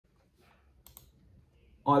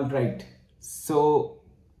All right, so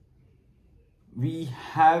we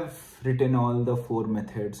have written all the four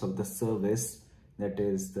methods of the service, that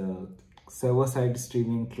is the server-side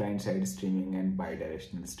streaming, client-side streaming, and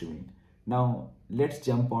bidirectional streaming. Now let's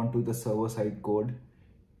jump on to the server-side code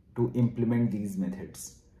to implement these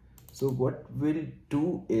methods. So what we'll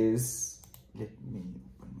do is, let me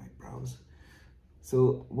open my browser.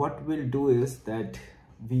 So what we'll do is that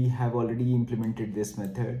we have already implemented this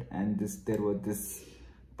method, and there was this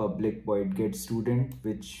public void get student,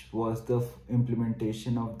 which was the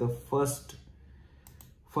implementation of the first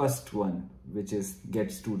one, which is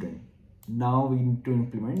get student. Now we need to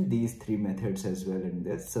implement these three methods as well in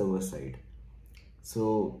the server side.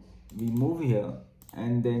 So we move here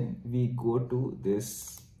and then we go to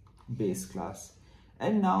this base class,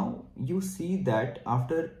 and now you see that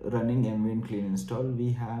after running mvn clean install,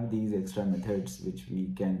 we have these extra methods which we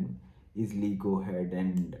can easily go ahead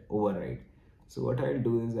and override. So what I'll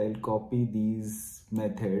do is I'll copy these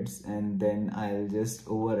methods and then I'll just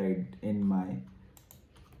override in my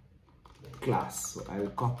class. So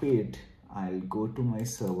I'll copy it, I'll go to my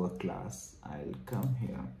server class, I'll come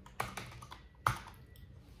here,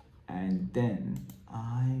 and then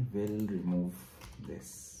I will remove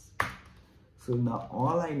this. So now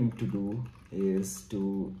all I need to do is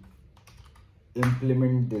to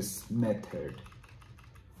implement this method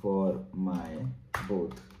for my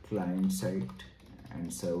both client side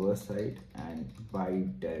and server side and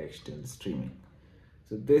bidirectional streaming.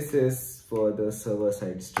 So this is for the server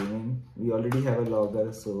side streaming. We already have a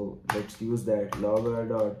logger, so let's use that.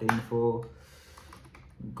 Logger.info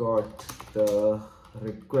got the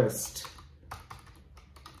request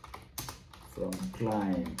from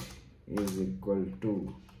client is equal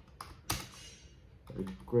to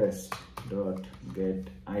request dot get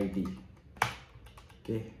id.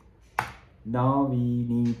 Okay, now we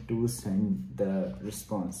need to send the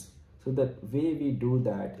response. So the way we do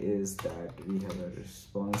that is that we have a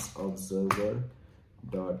response observer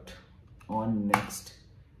dot on next,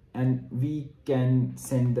 and we can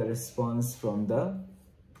send the response from the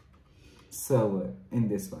server in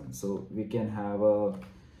this one. So we can have a,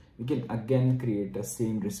 we can again create the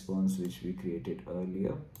same response which we created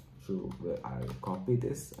earlier. So I'll copy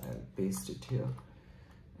this, I'll paste it here,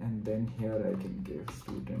 and then here I can give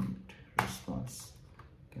student response.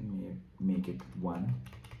 Can make it 1.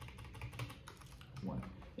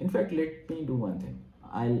 In fact, let me do one thing.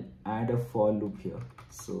 I'll add a for loop here.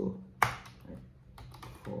 So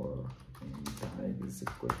for int I is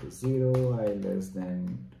equal to 0, I less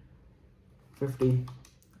than 50,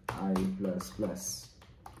 I plus plus,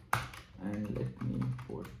 and let me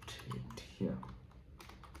put it here.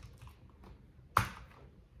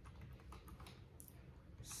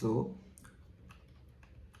 So,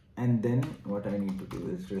 and then what I need to do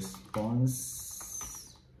is response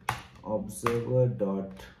observer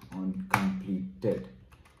dot on completed,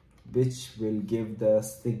 which will give the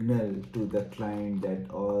signal to the client that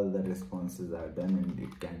all the responses are done, and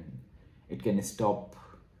it can stop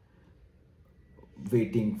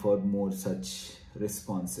waiting for more such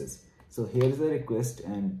responses. So here's the request,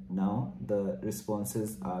 and now the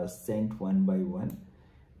responses are sent one by one,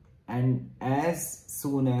 and as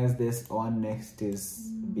soon as this on next is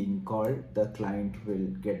being called, the client will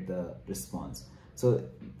get the response. So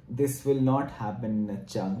this will not happen in a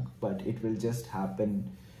chunk, but it will just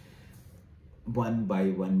happen one by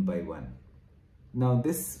one. Now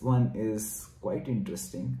this one is quite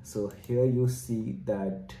interesting. So here you see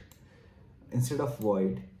that instead of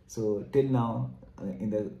void, so till now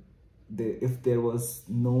in if there was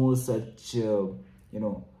no such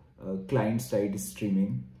client side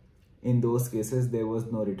streaming, in those cases there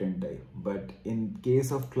was no return type. But in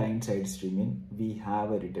case of client side streaming, we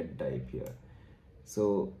have a return type here.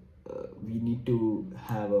 So we need to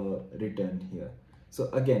have a return here. So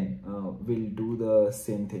again, we'll do the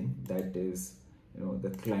same thing, that is the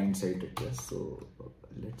client side request. So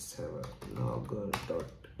let's have a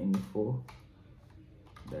logger.info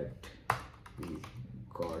that we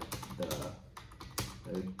got the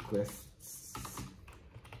requests,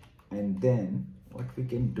 and then what we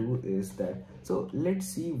can do is that, so let's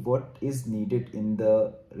see what is needed in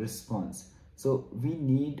the response. So we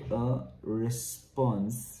need a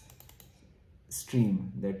response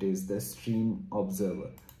stream, that is the stream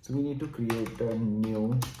observer. So we need to create a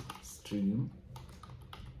new stream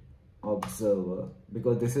observer,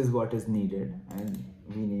 because this is what is needed, and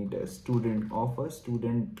we need a student of a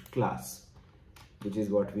student class, which is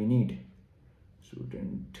what we need.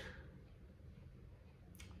 Student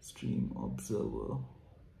stream observer.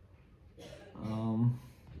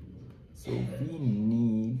 So we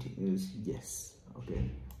need is, yes,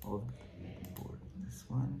 okay, of this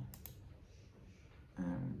one.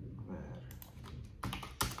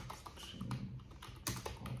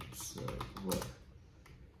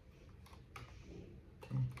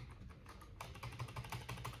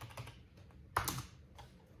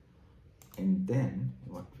 And then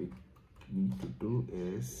what we need to do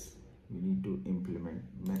is we need to implement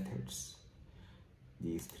methods,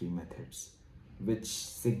 these three methods, which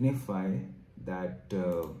signify that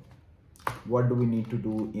what do we need to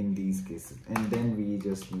do in these cases. And then we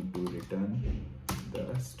just need to return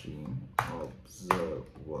the stream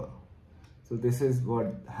observer. So this is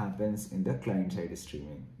what happens in the client-side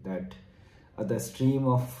streaming, that the stream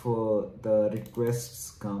of the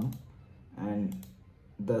requests come, and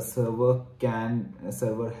the server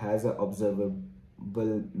has an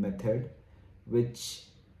observable method which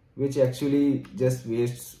actually just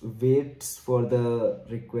waits for the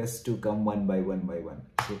request to come one by one.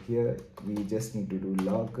 So here we just need to do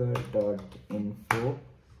logger.info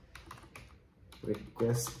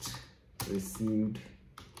request received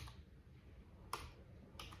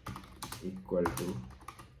equal to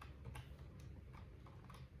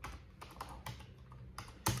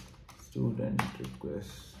student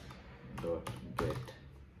request dot get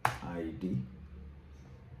id.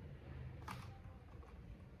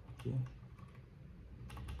 Okay,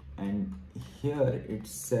 and here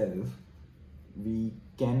itself we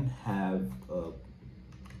can have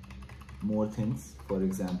more things. For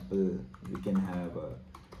example, we can have a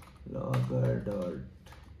logger dot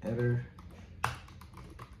error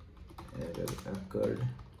occurred,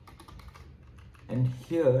 and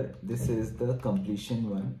here this is the completion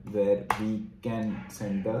one where we can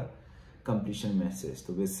send the completion message.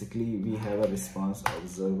 So basically we have a response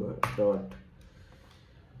observer dot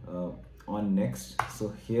on next.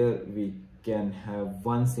 So here we can have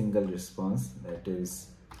one single response, that is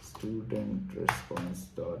student response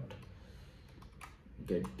dot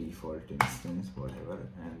get default instance, whatever,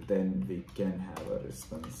 and then we can have a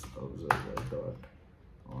response observer dot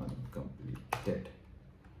on completed,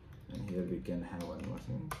 and here we can have one more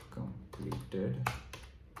thing, completed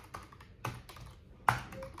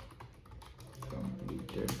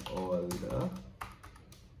all the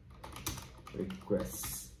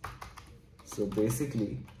requests. So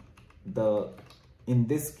basically in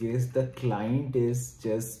this case the client is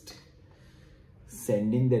just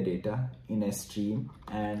sending the data in a stream,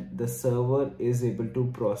 and the server is able to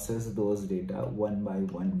process those data one by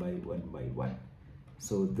one.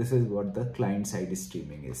 So this is what the client side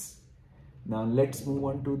streaming is. Now let's move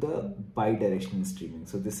on to the bidirectional streaming.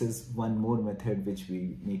 So this is one more method which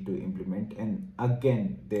we need to implement, and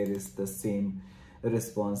again there is the same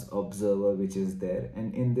response observer which is there,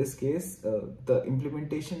 and in this case the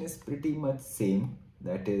implementation is pretty much same.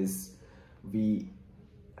 That is, we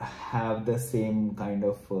have the same kind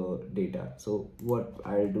of data. So what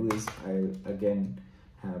I'll do is I'll again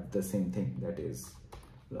have the same thing, that is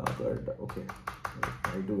logger. Okay,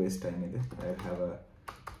 I do waste time in this. I have a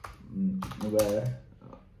where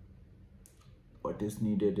what is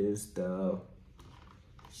needed is the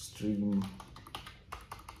stream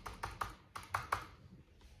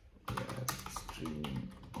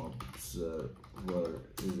observer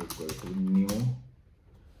is equal to new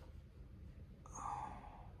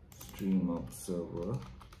stream observer,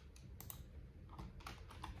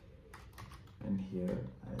 and here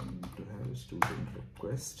I need to have a student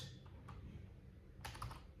request,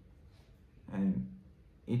 and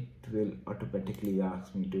it will automatically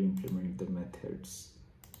ask me to implement the methods.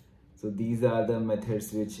 So these are the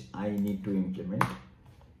methods which I need to implement,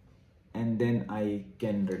 and then I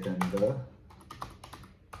can return the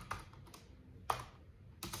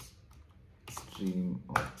stream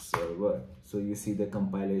observer. So you see the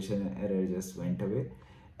compilation error just went away,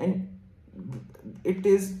 and it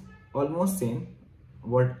is almost same.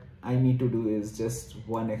 What I need to do is just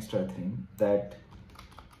one extra thing, that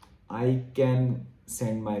I can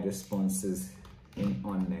send my responses in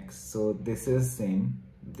on next. So this is same,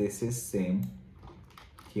 this is same.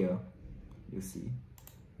 Here you see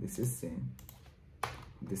this is same,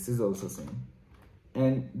 this is also same,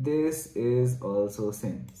 and this is also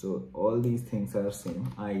same. So all these things are same.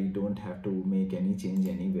 I don't have to make any change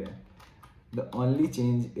anywhere. The only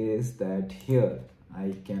change is that here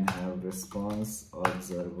I can have response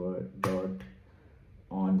observer dot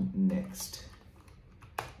on next,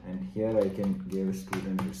 and here I can give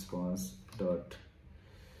student response dot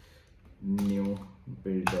new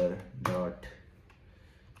builder dot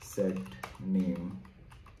set name.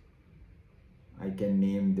 I can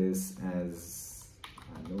name this as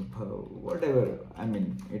Anubhav, whatever. I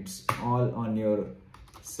mean, it's all on your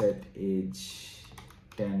set age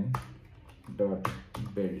 10 dot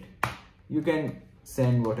build. You can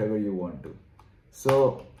send whatever you want to.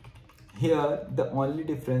 So here the only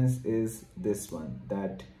difference is this one,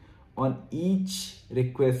 that on each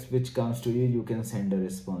request which comes to you, you can send a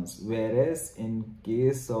response. Whereas in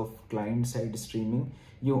case of client side streaming,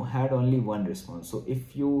 you had only one response. So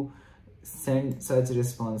if you send such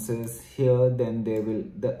responses here, then they will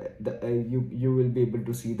you will be able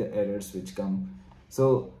to see the errors which come.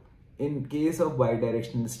 So in case of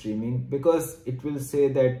bidirectional streaming, because it will say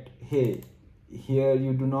that, hey, here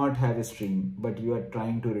you do not have a stream, but you are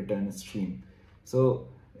trying to return a stream. So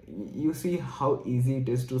you see how easy it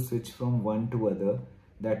is to switch from one to other.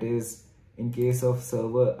 That is, in case of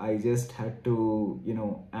server, I just had to,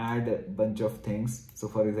 add a bunch of things. So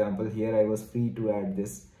for example, here I was free to add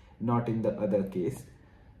this, not in the other case.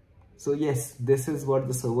 So yes, this is what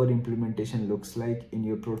the server implementation looks like. In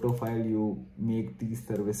your proto file, you make these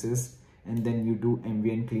services and then you do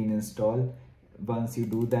mvn clean install. Once you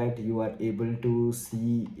do that, you are able to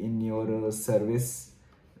see in your service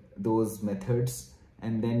those methods,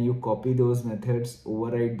 and then you copy those methods,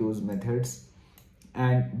 override those methods,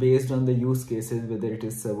 and based on the use cases, whether it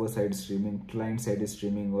is server side streaming, client side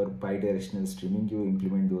streaming, or bidirectional streaming, you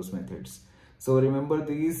implement those methods. So remember,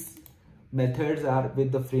 these methods are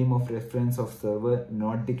with the frame of reference of server,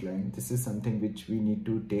 not the client. This is something which we need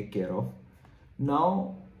to take care of.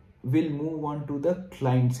 Now we'll move on to the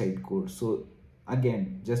client side code. So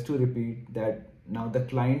again, just to repeat that, now the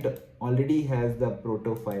client already has the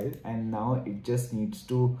proto file, and now it just needs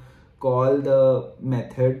to call the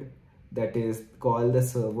method, that is call the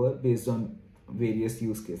server based on various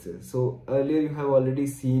use cases. So earlier you have already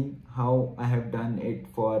seen how I have done it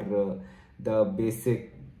for the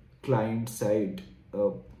basic client side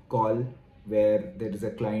call, where there is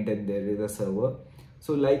a client and there is a server.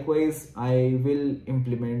 So likewise, I will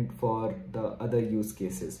implement for the other use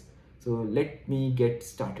cases. So let me get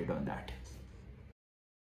started on that.